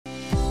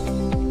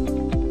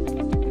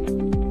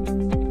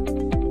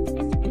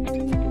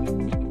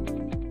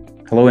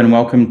Hello and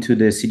welcome to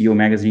the CDO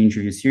Magazine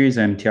interview series.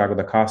 I'm Thiago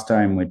Da Costa.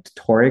 I'm with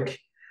Toric.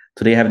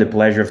 Today I have the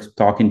pleasure of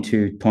talking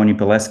to Tony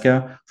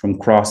Peleska from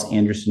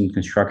Kraus-Anderson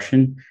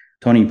Construction.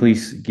 Tony,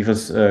 please give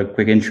us a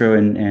quick intro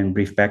and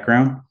brief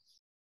background.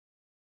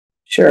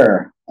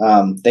 Sure.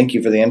 Thank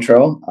you for the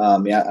intro.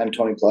 I'm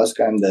Tony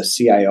Peleska. I'm the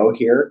CIO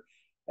here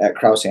at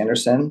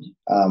Kraus-Anderson.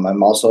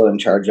 I'm also in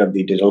charge of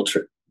the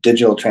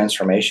digital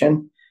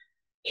transformation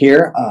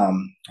here.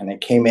 And I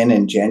came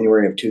in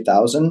January of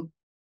 2000.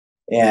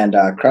 And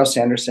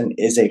Kraus-Anderson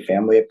is a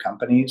family of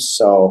companies.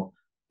 So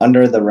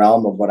under the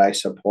realm of what I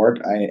support,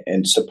 I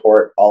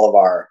support all of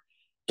our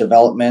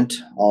development,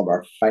 all of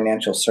our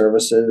financial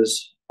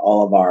services,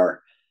 all of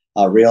our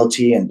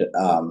realty and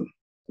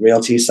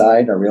realty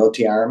side, our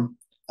realty arm,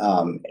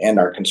 and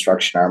our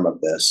construction arm of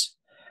this.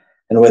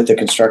 And with the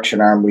construction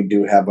arm, we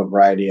do have a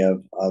variety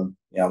of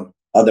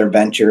other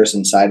ventures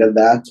inside of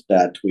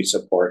that we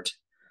support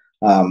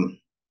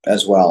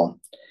as well.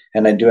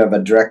 And I do have a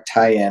direct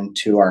tie-in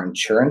to our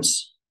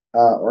insurance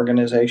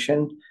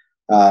organization,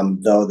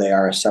 though they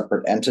are a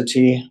separate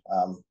entity.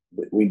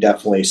 We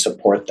definitely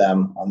support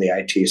them on the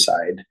IT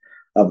side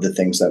of the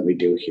things that we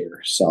do here.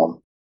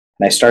 So,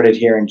 and I started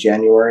here in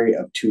January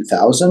of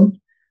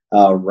 2000,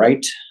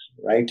 right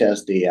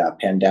as the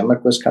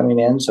pandemic was coming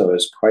in. So it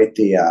was quite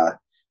the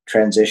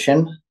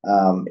transition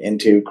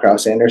into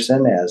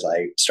Kraus-Anderson as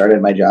I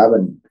started my job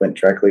and went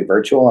directly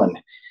virtual and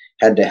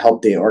had to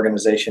help the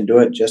organization do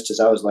it just as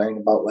I was learning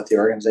about what the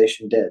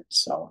organization did.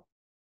 So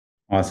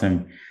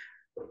awesome.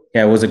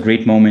 Yeah, it was a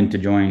great moment to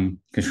join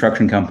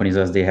construction companies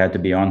as they had to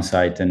be on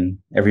site and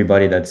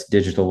everybody that's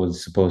digital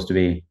was supposed to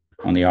be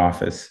on the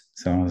office.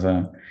 So it was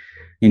an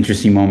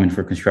interesting moment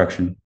for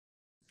construction.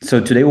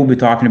 So today we'll be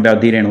talking about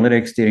data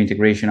analytics, data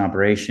integration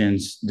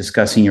operations,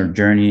 discussing your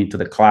journey to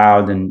the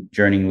cloud and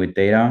journeying with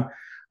data.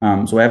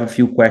 So I have a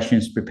few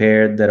questions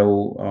prepared that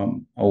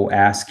I'll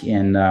ask,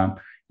 and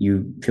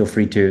you feel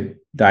free to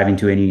dive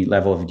into any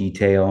level of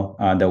detail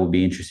that will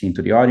be interesting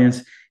to the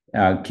audience.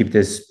 Keep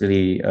this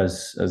really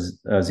as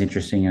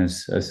interesting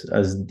as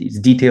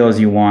detailed as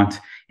you want,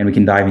 and we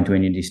can dive into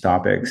any of these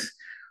topics.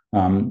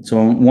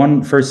 So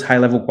one first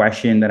high-level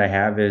question that I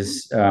have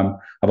is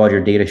about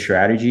your data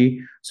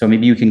strategy. So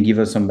maybe you can give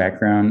us some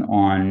background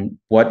on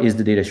what is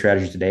the data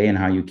strategy today and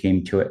how you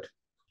came to it.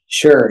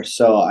 Sure.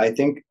 So I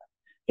think,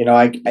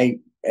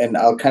 and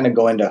I'll kind of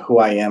go into who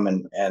I am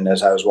and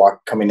as I was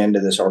coming into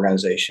this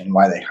organization,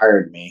 why they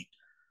hired me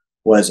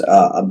was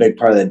a big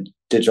part of the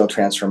digital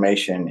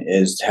transformation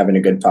is having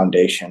a good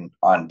foundation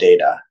on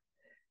data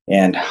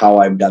and how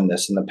I've done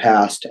this in the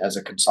past as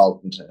a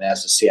consultant and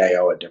as a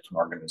CIO at different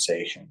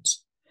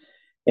organizations.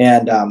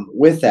 And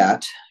with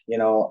that,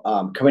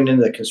 coming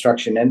into the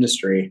construction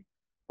industry,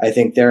 I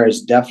think there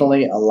is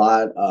definitely a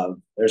lot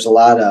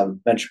of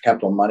venture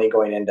capital money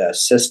going into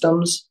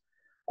systems,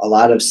 a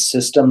lot of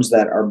systems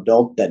that are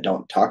built that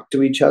don't talk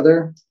to each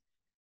other,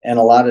 and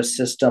a lot of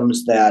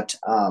systems that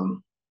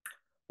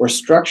were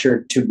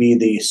structured to be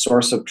the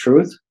source of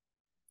truth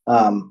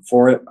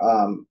for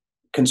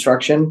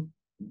construction,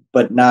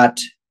 but not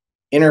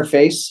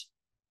interface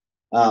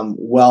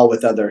well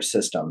with other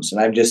systems.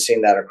 And I've just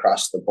seen that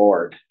across the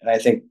board. And I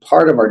think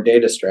part of our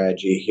data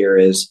strategy here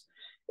is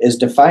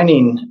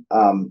defining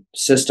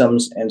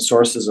systems and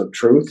sources of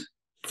truth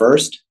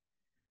first,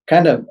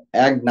 kind of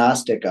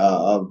agnostic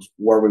of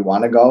where we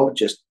want to go,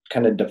 just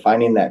kind of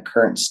defining that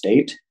current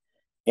state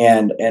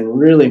and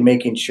really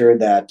making sure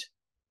that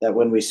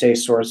when we say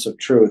source of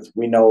truth,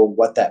 we know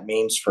what that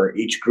means for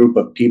each group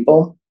of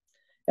people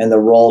and the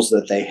roles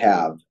that they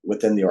have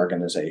within the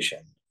organization.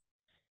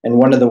 And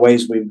one of the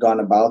ways we've gone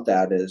about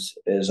that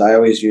is I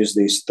always use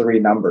these three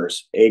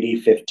numbers, 80,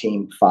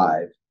 15,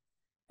 5.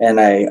 And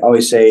I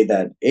always say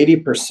that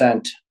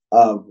 80%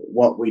 of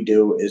what we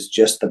do is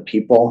just the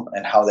people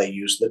and how they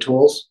use the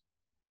tools.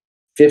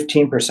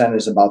 15%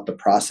 is about the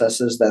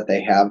processes that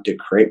they have to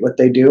create what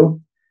they do,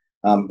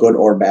 good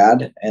or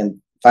bad. And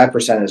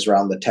 5% is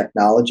around the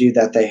technology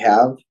that they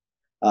have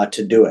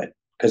to do it,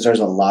 because there's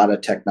a lot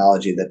of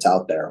technology that's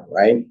out there,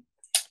 right?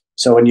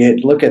 So when you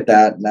look at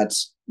that, and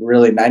that's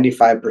really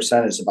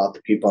 95% is about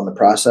the people in the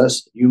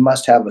process, you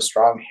must have a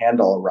strong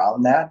handle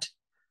around that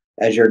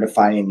as you're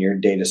defining your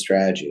data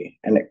strategy.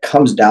 And it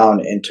comes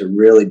down into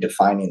really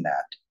defining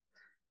that.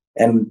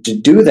 And to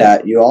do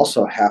that, you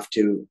also have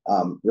to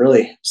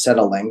really set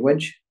a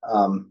language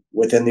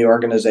within the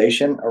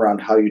organization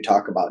around how you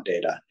talk about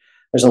data.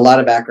 There's a lot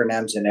of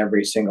acronyms in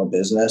every single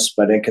business,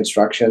 but in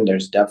construction,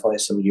 there's definitely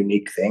some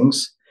unique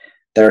things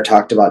that are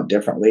talked about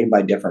differently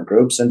by different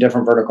groups and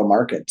different vertical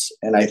markets.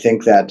 And I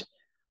think that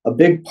a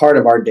big part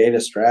of our data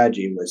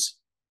strategy was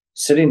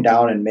sitting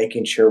down and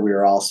making sure we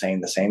were all saying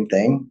the same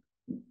thing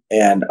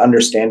and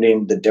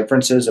understanding the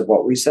differences of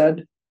what we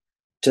said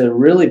to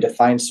really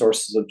define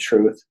sources of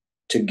truth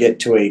to get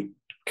to a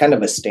kind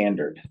of a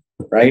standard,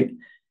 right?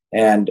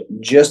 And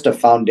just a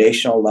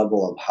foundational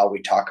level of how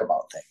we talk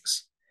about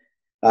things.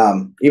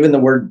 Even the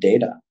word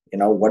data,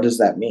 what does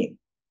that mean?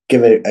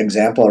 Give an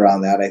example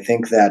around that. I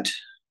think that,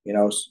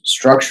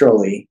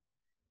 structurally,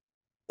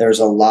 there's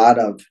a lot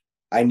of,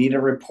 I need a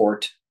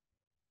report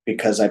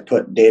because I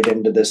put data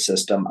into this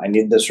system. I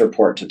need this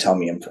report to tell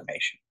me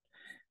information.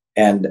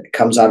 And it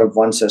comes out of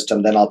one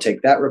system. Then I'll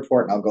take that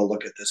report and I'll go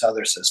look at this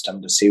other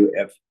system to see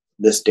if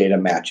this data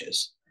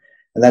matches.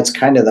 And that's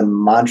kind of the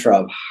mantra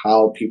of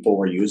how people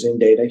were using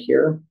data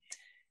here.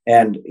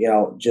 And,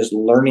 just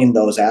learning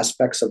those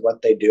aspects of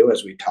what they do,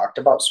 as we talked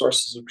about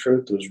sources of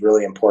truth, was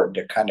really important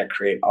to kind of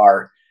create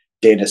our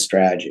data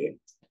strategy.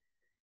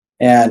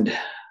 And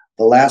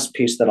the last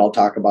piece that I'll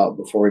talk about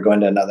before we go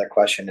into another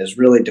question is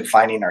really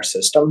defining our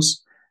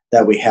systems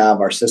that we have,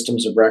 our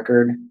systems of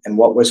record, and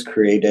what was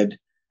created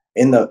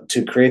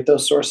to create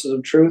those sources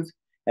of truth,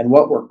 and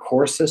what were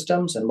core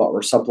systems and what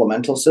were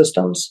supplemental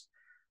systems,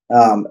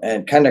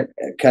 and kind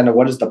of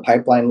what does the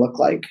pipeline look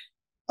like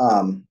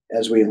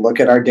as we look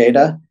at our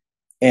data,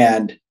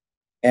 and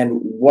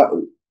what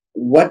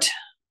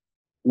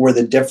were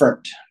the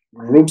different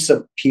groups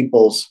of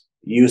people's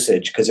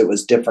usage, because it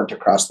was different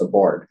across the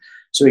board.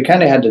 So we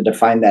kind of had to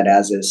define that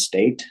as is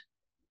state,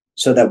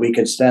 so that we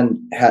could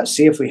then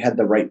see if we had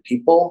the right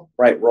people,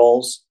 right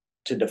roles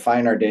to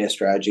define our data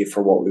strategy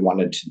for what we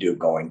wanted to do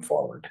going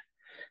forward.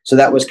 So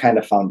that was kind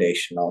of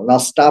foundational. And I'll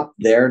stop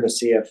there to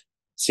see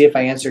if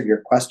I answered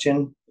your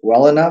question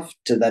well enough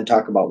to then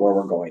talk about where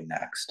we're going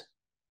next.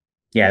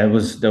 Yeah, that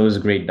was a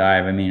great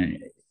dive. I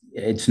mean,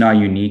 it's not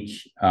unique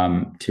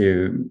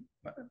to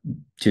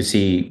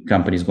see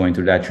companies going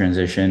through that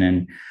transition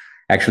and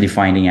actually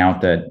finding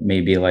out that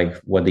maybe like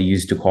what they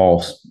used to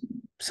call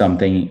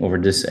something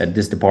at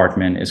this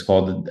department is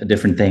called a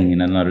different thing in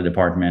another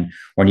department,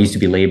 or needs to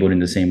be labeled in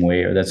the same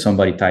way, or that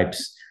somebody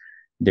types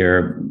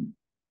their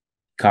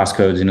cost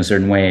codes in a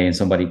certain way and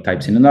somebody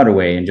types in another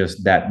way, and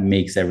just that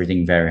makes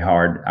everything very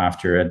hard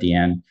at the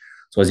end.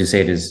 So as you say,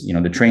 it is,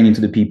 the training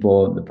to the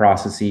people, the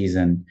processes,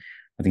 and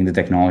I think the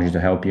technology to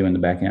help you in the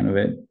back end of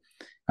it.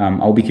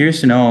 I'll be curious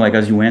to know, like,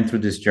 as you went through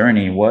this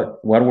journey,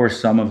 what were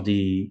some of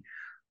the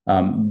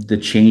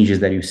changes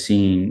that you've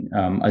seen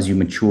as you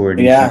matured?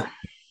 Yeah.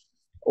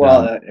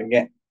 Well,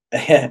 again,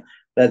 I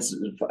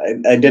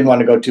didn't want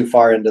to go too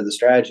far into the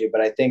strategy,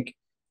 but I think,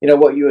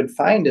 what you would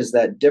find is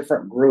that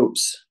different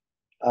groups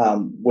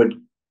would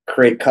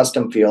create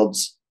custom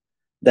fields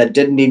that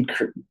didn't need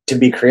to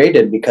be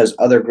created because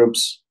other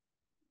groups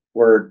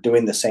were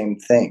doing the same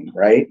thing,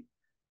 right?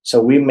 So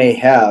we may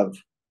have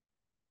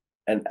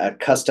a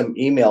custom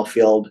email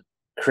field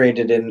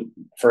created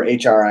for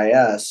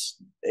HRIS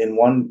in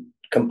one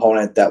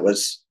component that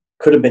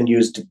could have been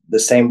used the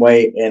same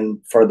way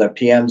for the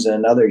PMs in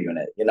another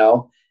unit,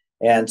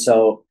 and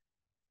so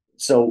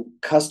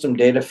custom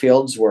data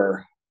fields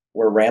were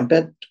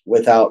rampant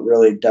without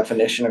really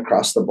definition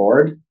across the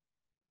board,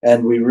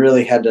 and we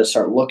really had to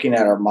start looking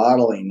at our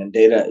modeling and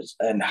data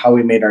and how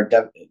we made our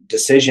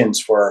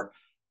decisions for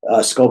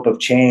scope of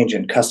change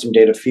and custom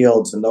data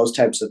fields, and those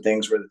types of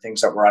things were the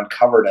things that were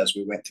uncovered as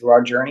we went through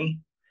our journey.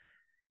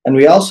 And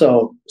we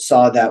also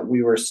saw that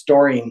we were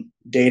storing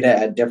data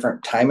at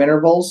different time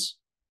intervals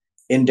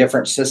in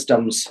different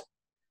systems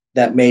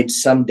that made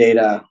some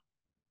data,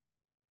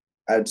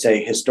 I'd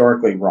say,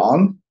 historically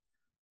wrong,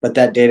 but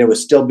that data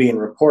was still being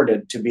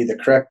reported to be the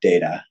correct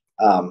data,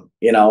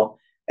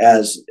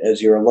 as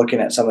you were looking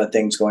at some of the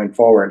things going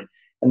forward.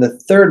 And the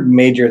third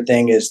major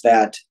thing is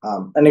that,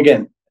 and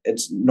again,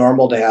 it's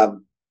normal to have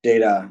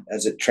data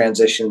as it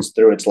transitions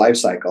through its life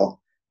cycle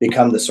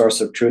become the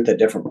source of truth at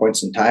different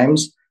points in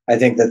times. I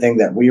think the thing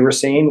that we were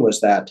seeing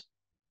was that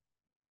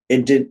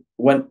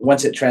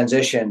once it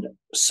transitioned,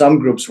 some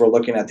groups were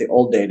looking at the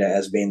old data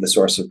as being the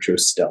source of truth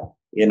still,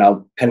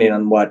 depending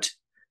on what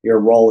your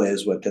role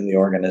is within the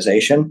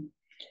organization.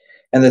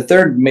 And the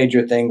third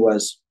major thing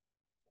was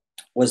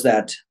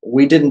that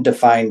we didn't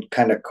define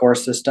kind of core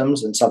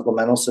systems and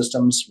supplemental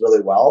systems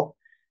really well.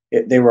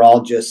 They were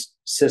all just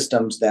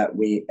systems that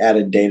we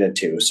added data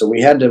to. So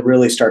we had to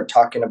really start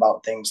talking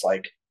about things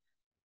like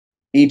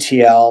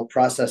ETL,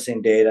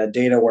 processing data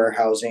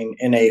warehousing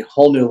in a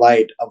whole new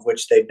light of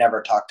which they'd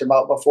never talked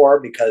about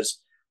before, because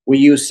we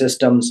use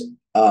systems.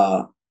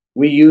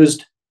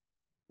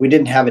 We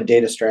didn't have a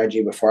data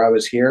strategy before I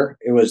was here.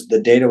 It was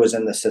the data was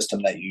in the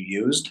system that you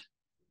used.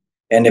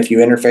 And if you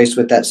interfaced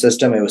with that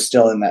system, it was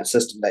still in that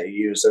system that you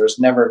used.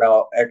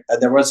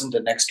 There wasn't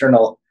an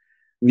external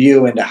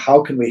view into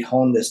how can we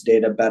hone this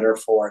data better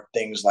for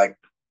things like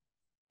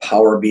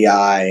Power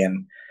BI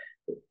and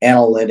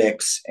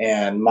analytics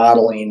and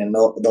modeling and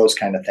those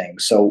kind of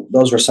things. So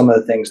those were some of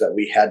the things that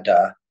we had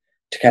to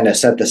kind of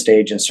set the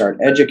stage and start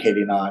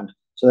educating on.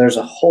 So there's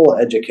a whole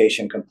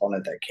education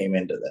component that came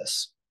into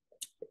this.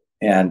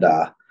 And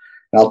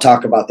I'll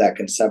talk about that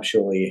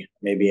conceptually,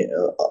 maybe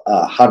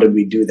how did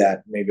we do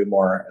that, maybe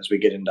more as we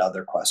get into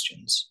other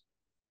questions.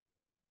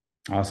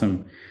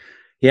 Awesome.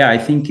 Yeah, I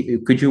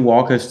think, could you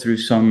walk us through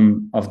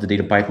some of the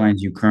data pipelines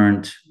you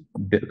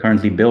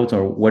currently built,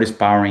 or what is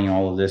powering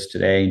all of this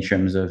today in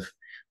terms of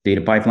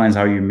data pipelines,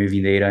 how you're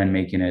moving data and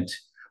making it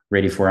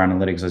ready for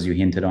analytics, as you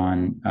hinted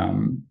on,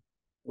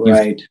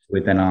 right,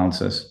 with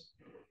analysis?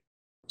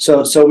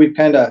 So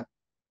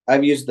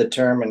I've used the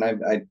term, and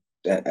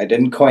I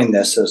didn't coin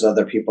this, as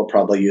other people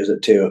probably use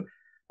it too.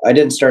 I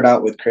didn't start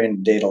out with creating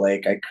a data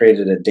lake. I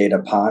created a data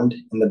pond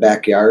in the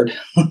backyard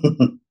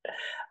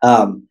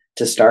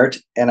to start.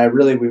 And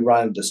we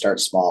wanted to start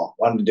small,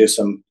 wanted to do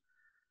some,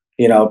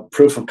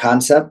 proof of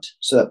concept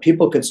so that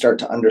people could start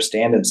to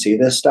understand and see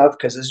this stuff.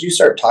 Because as you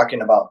start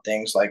talking about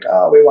things like,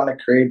 oh, we want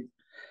to create,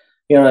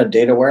 a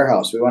data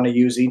warehouse, we want to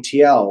use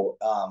ETL,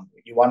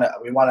 we want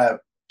to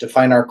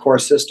define our core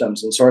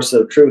systems and sources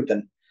of truth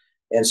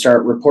and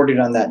start reporting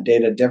on that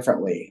data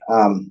differently.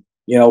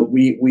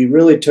 We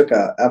really took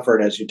a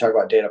effort, as you talk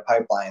about data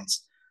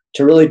pipelines,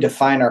 to really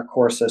define our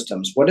core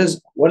systems. What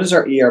is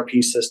our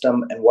ERP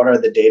system, and what are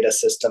the data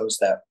systems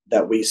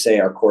that we say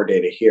are core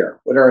data here?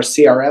 What are our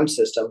CRM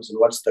systems, and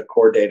what's the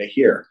core data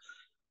here?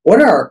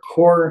 What are our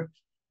core,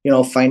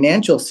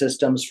 financial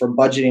systems for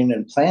budgeting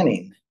and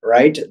planning,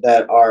 right?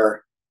 That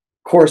are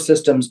core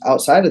systems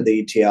outside of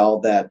the ETL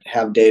that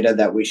have data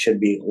that we should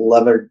be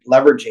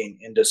leveraging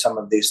into some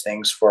of these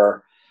things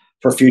for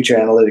future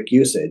analytic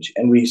usage.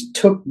 And we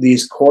took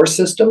these core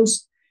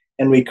systems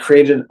and we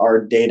created our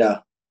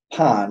data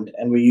pond,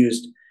 and we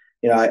used,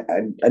 I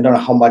don't know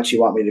how much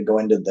you want me to go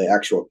into the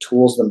actual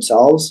tools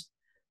themselves,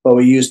 but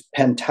we used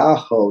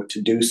Pentaho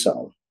to do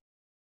so.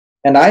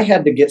 And I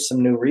had to get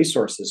some new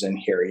resources in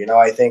here.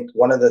 I think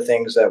one of the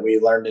things that we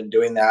learned in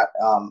doing that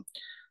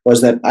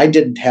was that I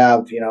didn't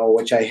have,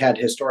 which I had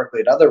historically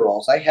at other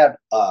roles. I had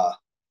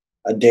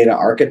a data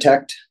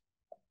architect,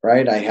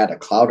 right? I had a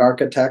cloud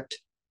architect,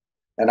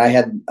 and I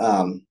had,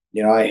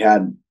 I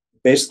had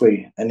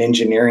basically an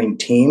engineering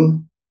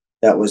team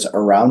that was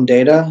around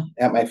data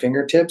at my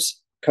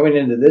fingertips. Coming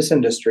into this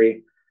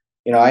industry,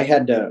 I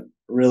had to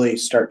really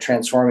start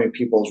transforming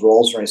people's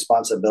roles and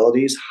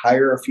responsibilities,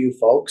 hire a few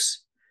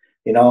folks.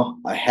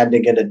 I had to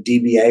get a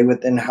DBA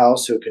within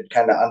house who could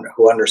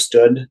who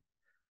understood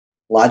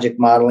logic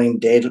modeling,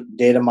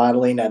 data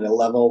modeling at a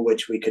level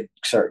which we could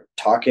start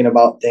talking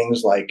about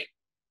things like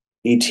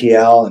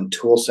ETL and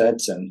tool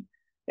sets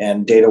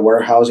and data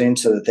warehousing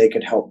so that they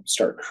could help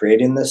start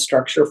creating this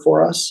structure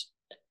for us.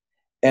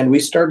 And we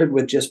started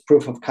with just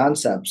proof of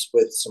concepts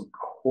with some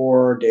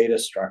core data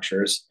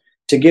structures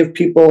to give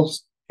people,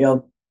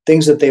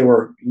 things that they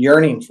were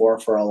yearning for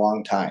a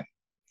long time.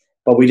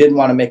 But we didn't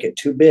want to make it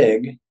too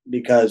big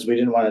because we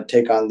didn't want to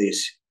take on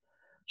these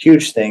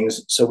huge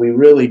things. So we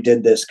really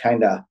did this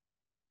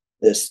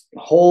this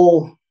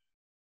whole,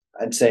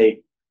 I'd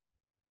say,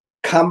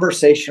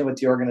 conversation with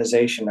the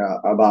organization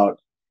about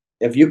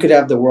if you could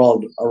have the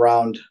world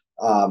around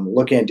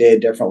looking at data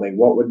differently,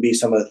 what would be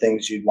some of the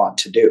things you'd want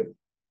to do?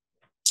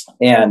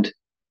 And,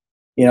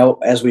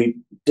 as we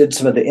did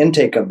some of the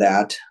intake of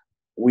that,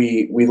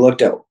 we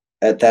looked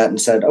at that and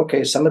said,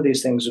 okay, some of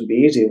these things would be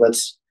easy.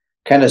 Let's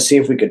kind of see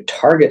if we could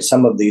target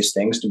some of these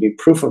things to be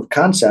proof of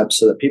concept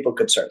so that people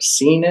could start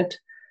seeing it,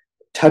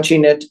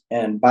 touching it,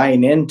 and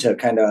buying into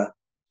kind of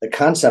the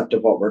concept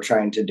of what we're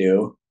trying to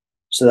do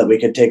so that we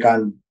could take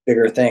on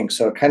bigger things.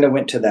 So it kind of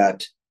went to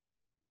that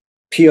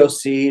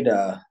POC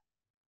to,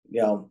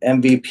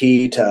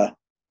 MVP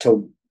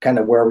to kind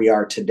of where we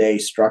are today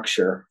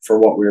structure for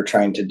what we were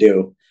trying to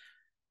do.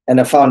 And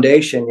the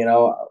foundation,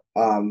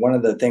 one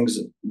of the things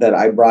that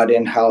I brought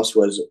in-house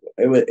was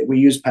we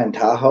use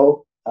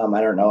Pentaho.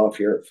 I don't know if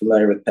you're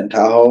familiar with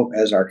Pentaho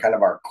as our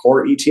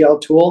core ETL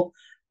tool,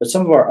 but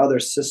some of our other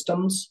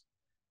systems,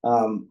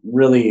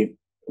 really,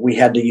 we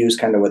had to use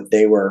kind of what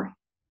they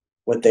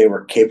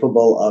were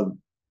capable of,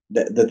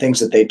 the things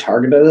that they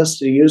targeted us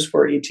to use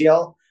for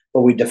ETL,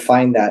 but we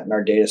defined that in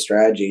our data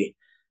strategy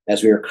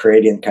as we were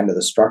creating kind of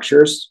the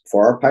structures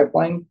for our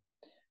pipeline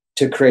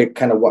to create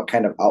kind of what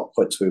kind of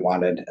outputs we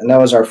wanted. And that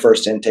was our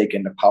first intake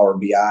into Power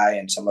BI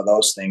and some of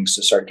those things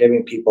to start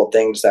giving people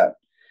things that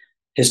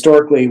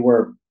historically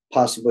were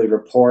possibly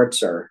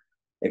reports or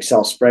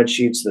Excel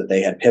spreadsheets that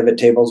they had pivot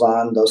tables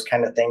on, those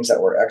kind of things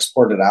that were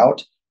exported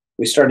out.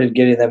 We started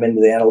getting them into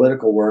the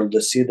analytical world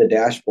to see the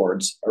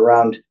dashboards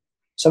around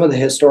some of the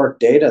historic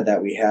data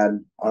that we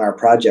had on our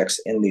projects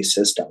in these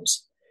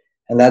systems.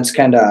 And that was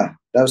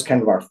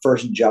kind of our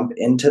first jump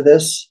into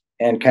this.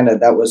 And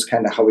that was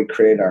kind of how we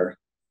create our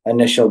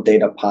initial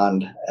data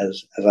pond,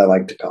 as I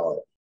like to call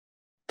it.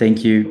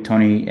 Thank you,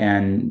 Tony.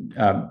 And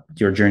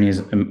your journey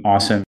is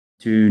awesome.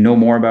 To know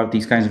more about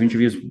these kinds of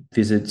interviews,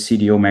 visit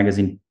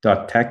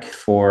cdomagazine.tech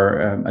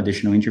for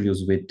additional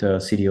interviews with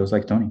CDOs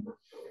like Tony.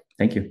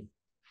 Thank you.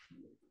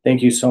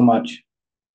 Thank you so much.